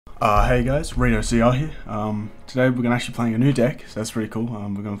Hey guys, Reno CR here. Today we're gonna actually playing a new deck, so that's pretty cool.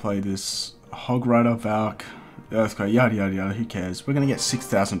 We're gonna play this Hog Rider, Valk, Earthquake, yada yada yada, who cares. We're gonna get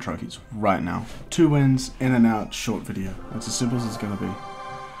 6,000 trophies right now. 2 wins, in and out, short video. That's as simple as it's gonna be.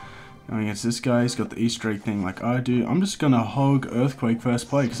 Going against this guy, he's got the Easter egg thing like I do. I'm just gonna hog Earthquake first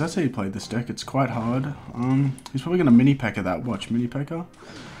play, because that's how you play this deck. It's quite hard. He's probably gonna mini pecker that. Watch, mini pecker.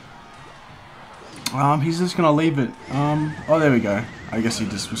 He's just gonna leave it. Oh, there we go. I guess he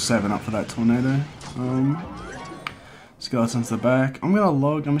just was saving up for that tornado. Skeleton's the back. I'm gonna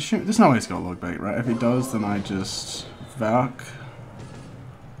log. I'm assuming there's no way he's got log bait, right? If he does, then I just Valk.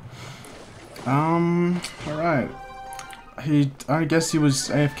 Alright. I guess he was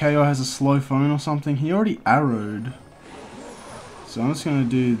AFK or has a slow phone or something. He already arrowed. So I'm just gonna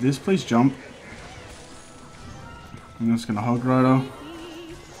do this. Please jump. I'm just gonna Hog Rider.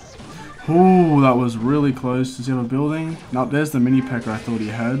 Ooh, that was really close. Does he have a building? Nope, there's the mini pecker I thought he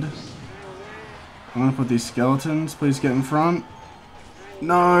had. I'm gonna put these skeletons. Please get in front.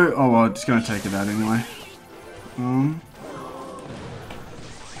 No! Oh well, just gonna take it out anyway.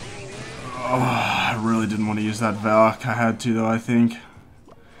 I really didn't want to use that Valk. I had to though, I think.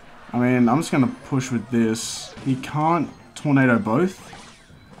 I mean, I'm just gonna push with this. He can't tornado both.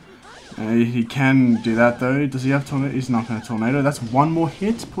 He can do that though. Does he have tornado? He's not gonna tornado. That's one more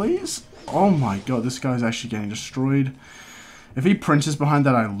hit, please. Oh my god, this guy's actually getting destroyed. If he princes behind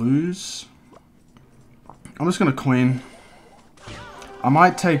that, I lose. I'm just gonna queen. I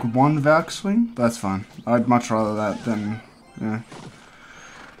might take one Valk swing. That's fine. I'd much rather that than... yeah.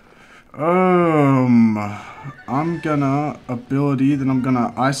 I'm gonna ability, then I'm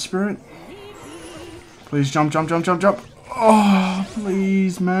gonna Ice Spirit. Please jump, jump, jump, jump, jump. Oh,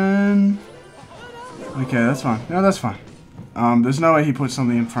 please, man. Okay, that's fine. No, that's fine. There's no way he puts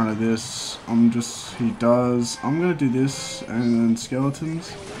something in front of this. He does. I'm gonna do this, and then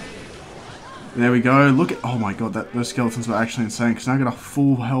skeletons. There we go. Look at, oh my god, those skeletons were actually insane, because now I got a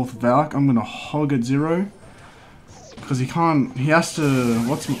full health Valk. I'm gonna hog at 0. Because he has to,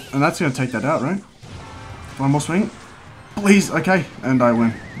 and that's gonna take that out, right? One more swing. Please, okay, and I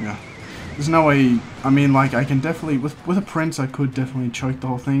win, yeah. There's no way, I mean, like, I can definitely, with a Prince, I could definitely choke the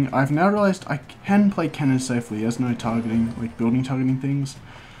whole thing. I've now realized I can play cannon safely. He has no targeting, like, building targeting things.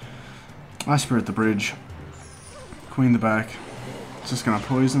 I Spirit the bridge. Queen the back. It's just gonna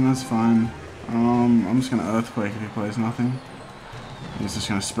poison, that's fine. I'm just gonna Earthquake if he plays nothing. He's just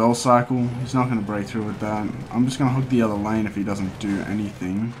gonna Spell Cycle. He's not gonna break through with that. I'm just gonna hug the other lane if he doesn't do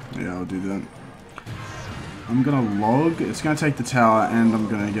anything. Yeah, I'll do that. I'm gonna log. It's gonna take the tower, and I'm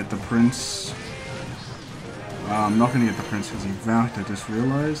gonna get the Prince. I'm not gonna get the Prince because he Valked, I just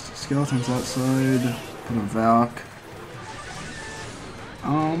realized. Skeleton's outside. Put a Valk.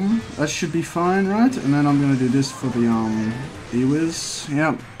 That should be fine, right? And then I'm gonna do this for the E-Wiz.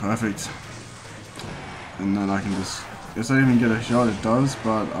 Yep, perfect. And then I can just, if I even get a shot, it does,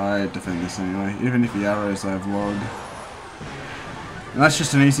 but I defend this anyway. Even if he arrows, I have log. And that's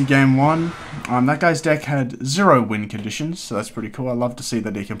just an easy game 1. That guy's deck had 0 win conditions, so that's pretty cool. I love to see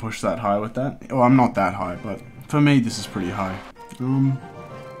that he can push that high with that. Oh, I'm not that high, but for me, this is pretty high.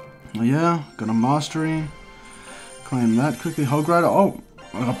 Yeah, got a mastery. Claim that quickly. Hog Rider. Oh,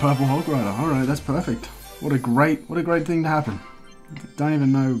 I got a purple Hog Rider. All right, that's perfect. What a great thing to happen. Don't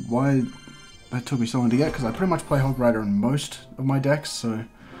even know why that took me so long to get, because I pretty much play Hog Rider in most of my decks, so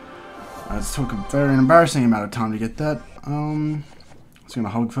it took a very embarrassing amount of time to get that. It's gonna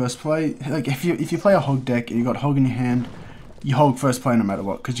hog first play. Like if you play a hog deck and you got hog in your hand, you hog first play no matter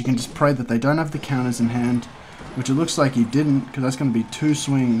what, because you can just pray that they don't have the counters in hand, which it looks like he didn't, because that's gonna be 2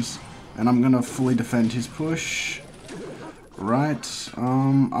 swings, and I'm gonna fully defend his push. Right.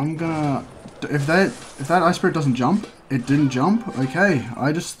 I'm gonna, if that Ice Spirit doesn't jump, it didn't jump. Okay,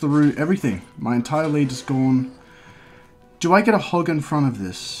 I just threw everything. My entire lead is gone. Do I get a hog in front of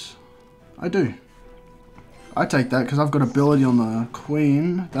this? I do. I take that because I've got ability on the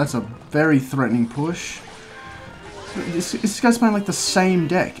queen. That's a very threatening push. This guy's playing like the same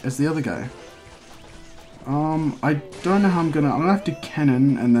deck as the other guy. I don't know how I'm gonna have to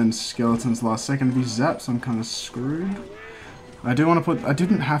cannon and then skeletons last second. If he zaps, I'm kind of screwed. I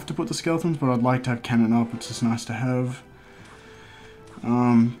didn't have to put the skeletons, but I'd like to have cannon up, which is nice to have.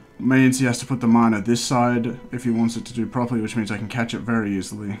 Means he has to put the miner this side if he wants it to do properly, which means I can catch it very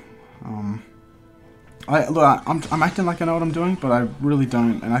easily. I'm acting like I know what I'm doing, but I really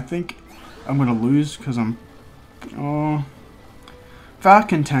don't, and I think I'm gonna lose because Valk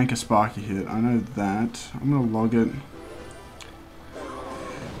can tank a Sparky hit, I know that. I'm gonna log it.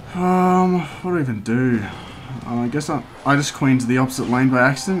 What do I even do? I guess I just queened the opposite lane by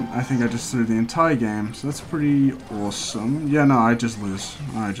accident. I think I just threw the entire game, so that's pretty awesome. Yeah, no, I just lose.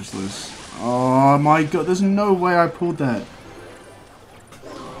 I just lose. Oh my god, there's no way I pulled that.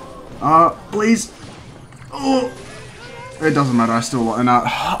 Please. Oh. It doesn't matter, I still won.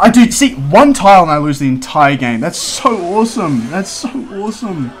 I do, see, one tile and I lose the entire game. That's so awesome. That's so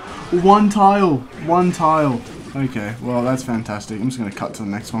awesome. One tile. One tile. Okay, well, that's fantastic. I'm just going to cut to the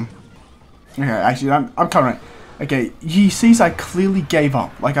next one. Okay, actually, I'm covering it. Okay, he sees I clearly gave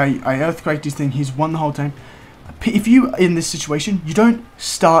up. Like, I earthquaked his thing. He's won the whole time. If you, in this situation, you don't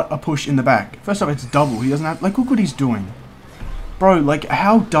start a push in the back. First off, it's double. He doesn't have, like, look what he's doing. Bro, like,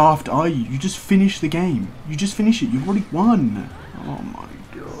 how daft are you? You just finish the game. You just finish it. You've already won. Oh my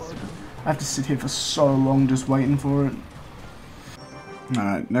god. I have to sit here for so long just waiting for it.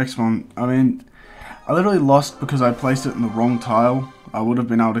 Alright, next one. I mean, I literally lost because I placed it in the wrong tile. I would have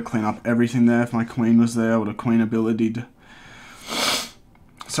been able to clean up everything there if my queen was there. I would have queen ability'd.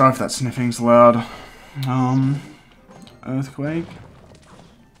 Sorry if that sniffing's loud. Earthquake.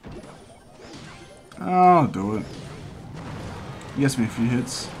 I'll do it. He gets me a few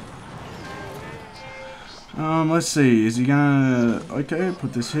hits. Let's see. Is he gonna... Okay,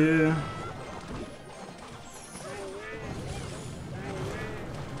 put this here.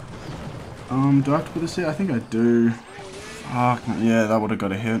 Do I have to put this here? I think I do. Fuck, yeah, that would have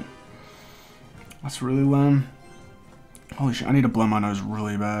got a hit. That's really lame. Holy shit, I need to blow my nose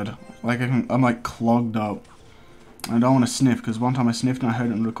really bad. Like, I'm like clogged up. I don't want to sniff, because one time I sniffed and I heard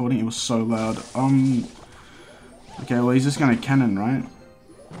it in the recording, it was so loud. Okay, well, he's just gonna cannon, right?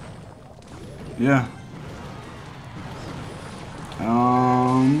 Yeah.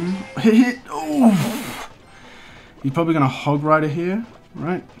 Hit. Oh. He's probably gonna hog rider here,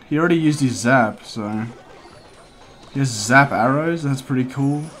 right? He already used his zap, so he has zap arrows. That's pretty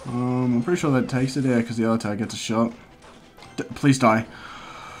cool. I'm pretty sure that takes it, yeah, because the other tag gets a shot. Please die.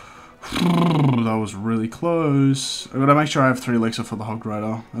 That was really close. I gotta make sure I have 3 elixir for the hog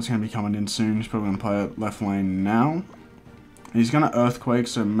rider. That's gonna be coming in soon. He's probably gonna play it left lane now. He's gonna earthquake,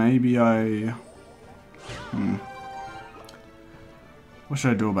 so maybe I... What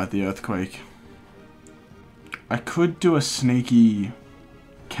should I do about the earthquake? I could do a sneaky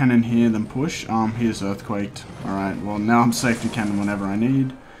cannon here, then push. He is earthquaked. Alright, well now I'm safe to cannon whenever I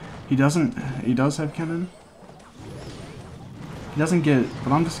need. He does have cannon. He doesn't get it,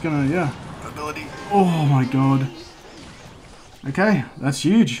 but I'm just gonna, yeah. Ability. Oh my god. Okay, that's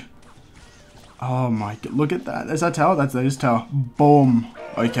huge. Oh my god, look at that. Is that tower? That's his tower. Boom.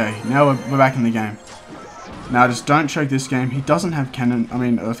 Okay, now we're back in the game. Now just don't choke this game. He doesn't have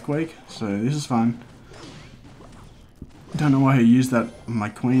cannon, earthquake, so this is fine. Don't know why he used that on my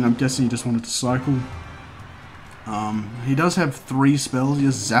queen. I'm guessing he just wanted to cycle. He does have 3 spells. He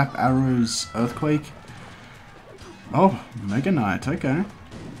has zap, arrows, earthquake. Oh, Mega Knight, okay.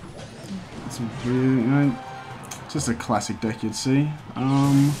 That's a weird, it's just a classic deck you'd see.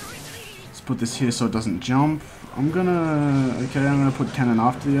 Let's put this here so it doesn't jump. I'm gonna put cannon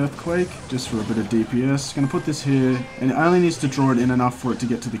after the earthquake, just for a bit of DPS. Gonna put this here, and it only needs to draw it in enough for it to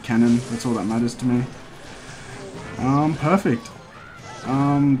get to the cannon. That's all that matters to me. Perfect.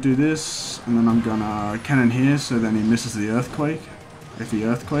 Do this, and then I'm gonna cannon here, so then he misses the earthquake. If he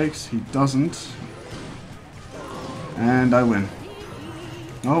earthquakes, he doesn't. And I win.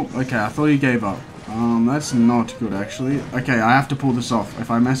 Oh, okay, I thought he gave up. That's not good, actually. Okay, I have to pull this off.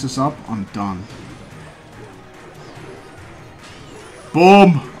 If I mess this up, I'm done.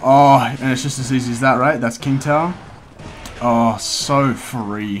 Boom! Oh, and it's just as easy as that, right? That's King Tower. Oh, so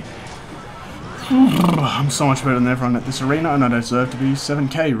free. I'm so much better than everyone at this arena, and I deserve to be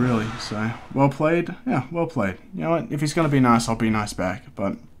 7k, really. So, well played. Yeah, well played. You know what? If he's going to be nice, I'll be nice back.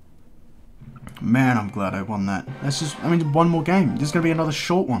 But, man, I'm glad I won that. That's just, one more game. There's going to be another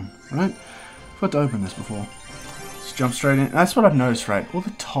short one, right? I've got to open this before. Just jump straight in. That's what I've noticed, right? All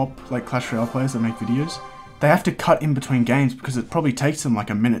the top, like, Clash Royale players that make videos, they have to cut in between games because it probably takes them like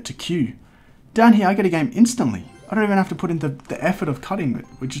a minute to queue. Down here, I get a game instantly. I don't even have to put in the effort of cutting it,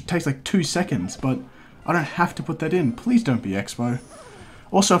 which takes like 2 seconds, but I don't have to put that in. Please don't be Expo.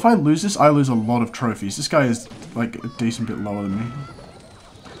 Also, if I lose this, I lose a lot of trophies. This guy is like a decent bit lower than me.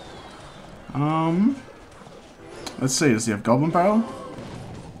 Let's see, does he have Goblin Barrel?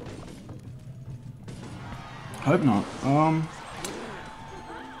 Hope not.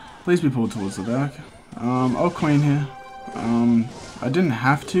 Please be pulled towards the back. I'll queen here. I didn't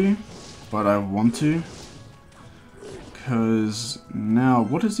have to, but I want to. Because now,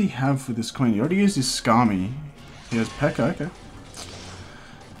 what does he have for this queen? He already used his Skami. He has P.E.K.K.A, okay.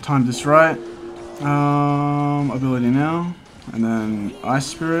 Timed this right. Ability now. And then Ice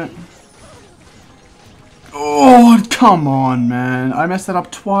Spirit. Oh, come on, man. I messed that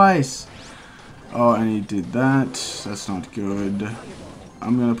up twice. Oh, and he did that. That's not good.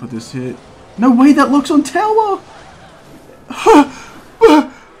 I'm gonna put this hit. No way, that looks on tower!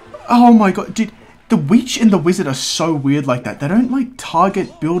 Oh my god, dude. The Witch and the Wizard are so weird like that. They don't, like,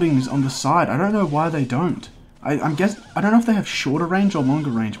 target buildings on the side. I don't know why they don't. I don't know if they have shorter range or longer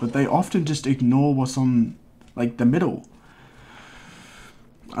range, but they often just ignore what's on, like, the middle.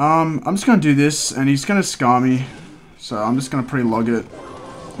 I'm just gonna do this, and he's gonna scar me. So I'm just gonna pre-log it.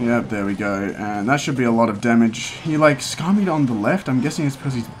 Yep, there we go. And that should be a lot of damage. He, like, scar me on the left. I'm guessing it's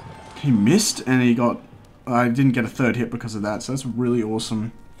because he missed, and he got... I didn't get a third hit because of that, so that's really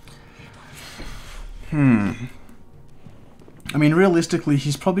awesome. I mean, realistically,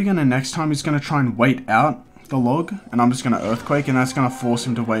 he's probably gonna, next time, he's gonna try and wait out the log, and I'm just gonna Earthquake, and that's gonna force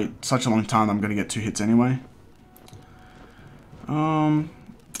him to wait such a long time that I'm gonna get 2 hits anyway.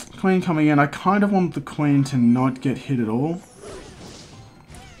 Queen coming in. I kind of want the Queen to not get hit at all.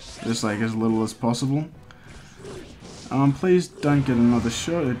 Just like as little as possible. Please don't get another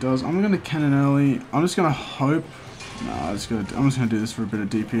shot. It does. I'm gonna cannon early. I'm just gonna hope. No, I'm just gonna do this for a bit of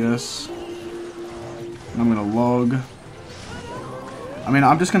DPS. And I'm gonna log. I mean,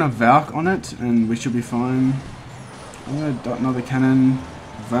 I'm just gonna Valk on it, and we should be fine. I'm gonna dot another cannon.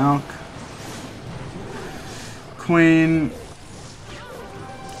 Valk. Queen.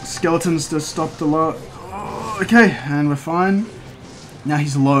 Skeletons just stopped a lot. Oh, okay, and we're fine. Now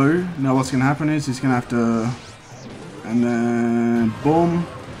he's low. Now what's gonna happen is he's gonna have to... And then... Boom.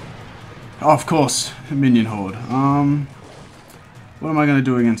 Oh, of course. Minion Horde. What am I gonna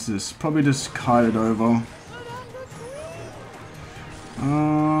do against this? Probably just kite it over.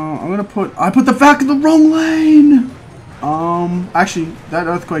 I'm gonna put... I put the Valk in the wrong lane! Actually, that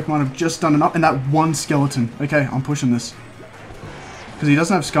Earthquake might have just done enough. And that one skeleton. Okay, I'm pushing this. Because he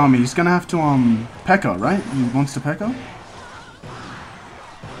doesn't have Skarmy. He's gonna have to, P.E.K.K.A, right? He wants to P.E.K.K.A?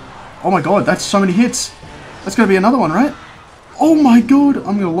 Oh my god, that's so many hits! That's gonna be another one, right? Oh my god!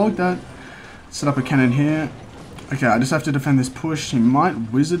 I'm gonna log that. Set up a cannon here. Okay, I just have to defend this push. He might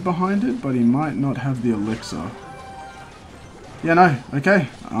Wizard behind it, but he might not have the Elixir. Yeah, no. Okay.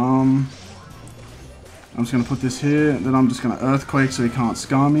 I'm just gonna put this here. Then I'm just gonna Earthquake so he can't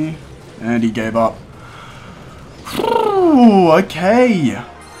scar me. And he gave up. Ooh, okay.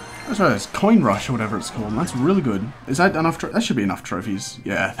 That's right, it's Coin Rush or whatever it's called. That's really good. Is that enough? That should be enough trophies.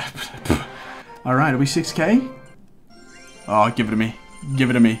 Yeah. Alright, are we 6k? Oh, give it to me. Give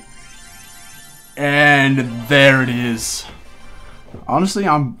it to me. And there it is. Honestly,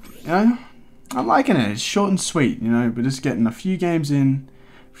 I'm liking it. It's short and sweet, you know. We're just getting a few games in,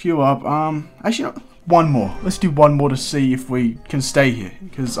 a few up. Actually, no, one more. Let's do one more to see if we can stay here,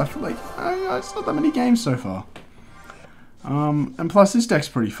 because I feel like it's not that many games so far. And plus this deck's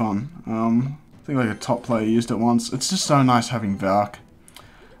pretty fun. I think like a top player used it once. It's just so nice having Valk.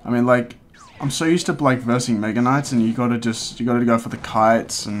 I mean, like, I'm so used to like versing Mega Knights, and you gotta go for the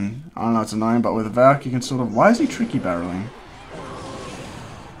kites, and I don't know, it's annoying, but with Valk you can sort of... Why is he tricky barreling?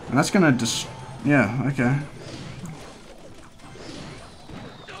 And that's gonna just... Yeah, okay.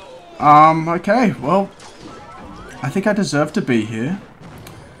 Okay, well, I think I deserve to be here.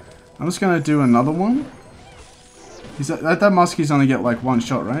 I'm just gonna do another one. That Muskie's only get like one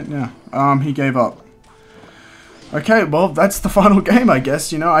shot, right? Yeah. He gave up. Okay, well, that's the final game, I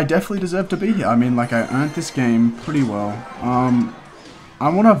guess. You know, I definitely deserve to be here. I mean, like, I earned this game pretty well. I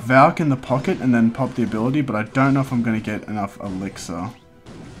want to Valk in the pocket and then pop the ability, but I don't know if I'm going to get enough Elixir.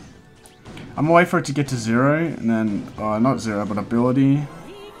 I'm going to wait for it to get to 0, and then, not 0, but ability.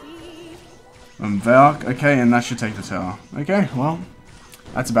 And Valk, okay, and that should take the tower. Okay, well,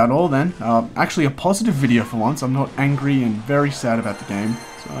 that's about all then. Actually, a positive video for once. I'm not angry and very sad about the game.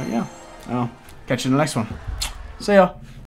 So, yeah. I'll catch you in the next one. See ya.